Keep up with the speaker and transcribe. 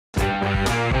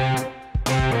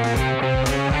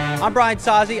I'm Brian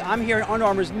Sozzi. I'm here at Under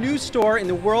Armour's new store in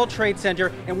the World Trade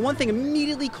Center, and one thing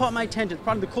immediately caught my attention,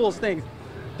 probably the coolest thing.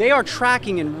 They are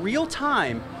tracking in real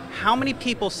time how many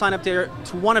people sign up to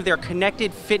one of their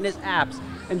connected fitness apps.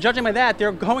 And judging by that,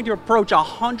 they're going to approach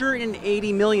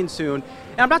 180 million soon.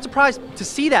 And I'm not surprised to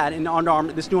see that in Under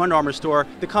Armour, this new Under Armour store.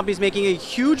 The company's making a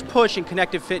huge push in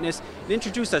connected fitness. It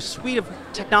introduced a suite of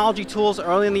technology tools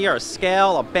early in the year, a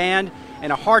scale, a band,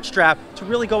 and a heart strap to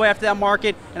really go after that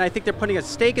market. And I think they're putting a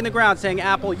stake in the ground saying,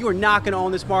 Apple, you are not going to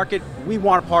own this market. We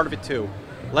want a part of it too.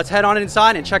 Let's head on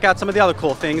inside and check out some of the other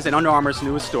cool things in Under Armour's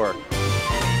newest store.